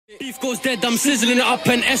Beef goes dead, I'm sizzling it up,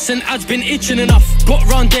 and S and ads been itching enough. Got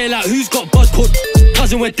round there like who's got buzz called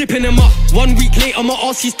cousin, we're dipping them up. 1 week later my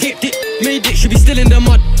RC's taped it, made it, should be still in the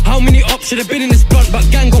mud. How many ops should have been in this blood, but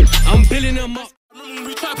gango, I'm billing them up.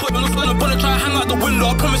 We try put on a bonnet, try hang out the window,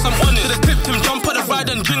 I promise I'm on it. Should've clipped him, jump on the ride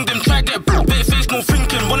and drink them, try get bait face, no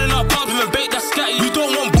thinking. Running out pubs with a bait that's scatty. We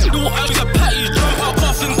don't want do eyes a patty. Jump out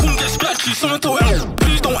coughing, couldn't get scratchy. Someone told him,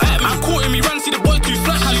 please don't at me. I caught him, he ran, see the boy too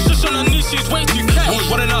flashy. Shush on her knees, she's way too catty.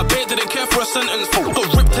 Running out bait, didn't care for a sentence.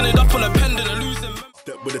 Got ripped and it up on a pendant and losing.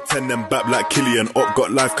 Step with a 10 and back like Killian. Op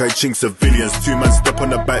got life, kai chink civilians. 2 man step on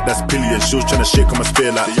the back, that's pillions. She was trying to shake on my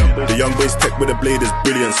spear like the young boys tech with a blade is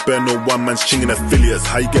brilliant. Spare no 1 man's chinging affiliates.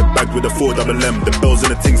 How you get bagged with a 4MM? The bells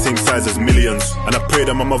and the ting same size as millions. And I pray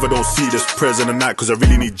that my mother don't see this. Prayers in the night cause I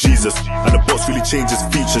really need Jesus. And the boss really changes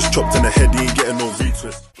features. Chopped in the head, he ain't getting no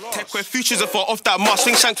retwist. Tech where futures are far off that mark.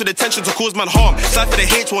 Swing shank to the tension to cause man harm. Side for the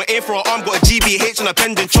H, won't aim for an arm. Got a GBH and a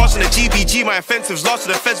pendant. Charging a GBG, my offensives last to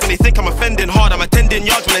the feds when they think I'm offending hard. I'm attending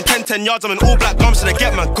yards when in 10 yards. I'm in all black gums so they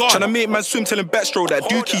get my guard. Tryna make man swim, telling backstroke that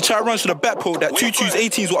dookie. Try run to the back pole. That 2-2s,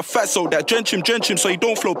 18s, what a fat soul. That drench him so he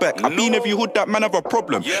don't flow back. I been every hood, that man have a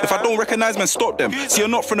problem. If I don't recognise man, stop them. See, you're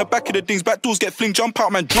not from the back of the things. Back doors get fling, jump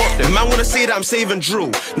out, man, drop them. Man wanna say that I'm saving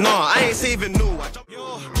drill. Nah, I ain't saving no.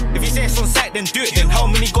 If you say it's on site, then do it then. How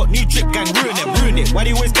many got new drip gang? Ruin it. Why do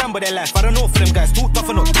you always gamble their life? I don't know for them guys. Talk tough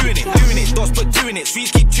and not doing it. Dots put 2 in it.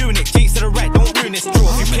 Streets keep chewing it. Takes to the right, don't ruin this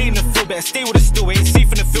draw. If you play in the field, better stay with the still. Ain't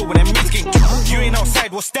safe in the field when them mids get you ain't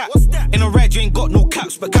outside, what's that? In a ride, you ain't got no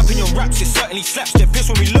caps, but capping your raps, it certainly slaps. They're pissed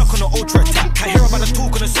when we lurk on the ultra attack. I hear about the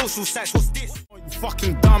talk on the social sites, what's this? You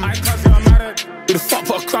fucking dumb. Who the fuck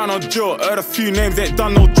put a crown on drill? Heard a few names, ain't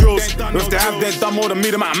done no drills. If they have, they done more than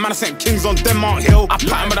me. The man I sent kings on Denmark Hill. I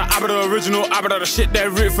pat him with the Abba, the original Abba, the shit they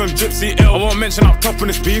ripped from Gypsy Ill. I won't mention up top in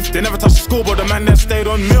this beef. They never touched the scoreboard, the man that stayed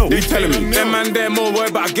on nil. They telling me, them man there more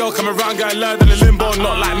worried about a girl coming around, going loud than a limbo.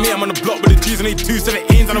 Not like me, I'm on the block with the G's and they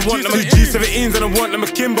 217s, and I want them a G17s, and I want them a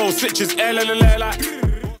Kimbo. Switches, like.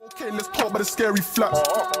 Okay, let's talk about the scary flats.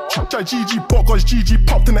 Try GG bot, cause GG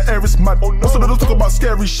popped in the air, it's mad. Also, they don't talk about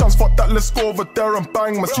scary shams, fuck that, let's go over there and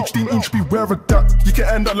bang. My 16-inch, beware of that. You can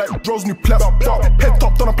end up like Rose new plats. Head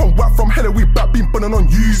top, done up and whack from hella, we back, been burning on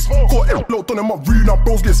use. Got head blocked on in my room, now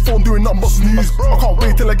bros get phone doing nothing but snooze. I can't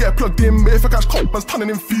wait till I get plugged in, but if I catch cop, man's turning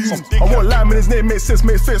infused. I won't lie, man, his name made sense,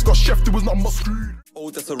 made face, got chef, it was nothing but screwed. Oh,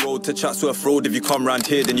 that's a road to Chatsworth Road. If you come round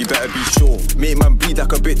here, then you better be sure. Make man bleed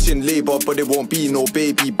like a bitch in labour, but there won't be no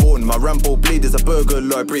baby born. My Rambo blade is a burger,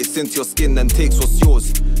 Lord, breaks into your skin and takes what's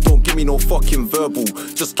yours. Don't give me no fucking verbal,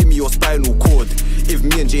 just give me your spinal cord. If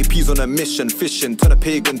me and JP's on a mission, fishing, turn a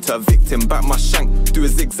pagan to a victim. Back my shank, do a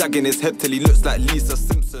zigzag in his head till he looks like Lisa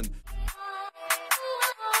Simpson.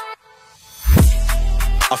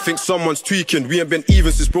 I think someone's tweaking, we ain't been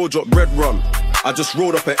even since bro dropped Red Rum. I just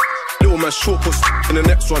rolled up a little man short, put in the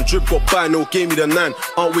next one. Drip got by, no gave me the 9.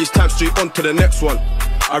 Aren't waste time, straight on to the next one.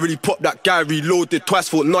 I really popped that guy, reloaded twice,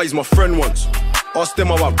 thought nah, he's my friend once. Asked them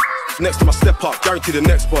how I next time I step up, guarantee the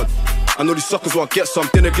next bud. I know these suckers won't get some,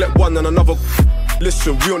 they neglect one and another.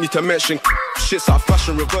 Listen, we don't need to mention shit's out of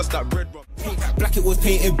fashion, reverse that Red Rum. Paint that black, it was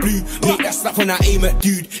painted blue. Make that slap when I aim at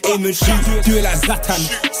dude. Aim and shoot, do it like Zlatan.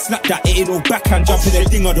 Slap that, it ain't no backhand. Jump in the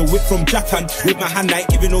thing or the whip from Japan. With my hand like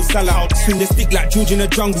giving no salah. Swing the stick like George in the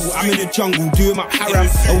jungle. I'm in the jungle, doing my haram.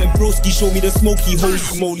 And when broski show me the smoky, holy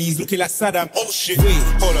smolies, looking like Saddam. Oh shit, wait,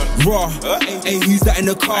 hold on. Raw, hey, who's that in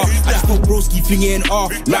the car? I just got broski flinging it off.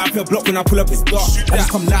 Light up your block when I pull up, it's dark. I just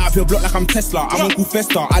come light up your block like I'm Tesla. I'm Uncle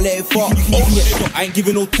Festa, I let it fall. You can get shot, I ain't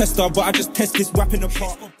giving no tester, but I just test this weapon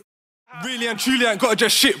apart. Really and truly, I ain't gotta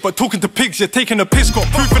just shit, but talking to pigs, you're taking a piss. Got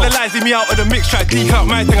proof of the lies, leave me out of the mix. Try to leak out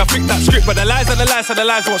my thing, I think that script, but the lies are the lies, so the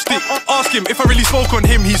lies won't stick. Ask him if I really spoke on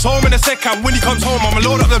him, he's home in a second. When he comes home, I'ma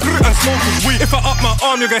load up the and smoke his weed. If I up my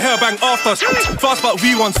arm, you're gonna hear a bang after. Fast but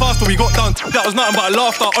V1s, faster we got done. That was nothing but a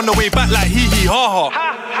laughter on the way back like hee hee ha ha.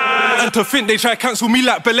 And to think they try to cancel me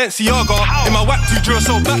like Balenciaga. In my whack 2 drill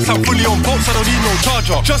so backs, I'm fully on bolts, I don't need no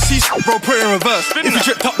charger. Just see bro, put it in reverse. If he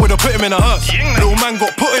tripped up with her, put him in a hearse. Little man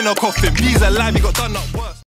got put in a coffin, he's alive, he got done up worse.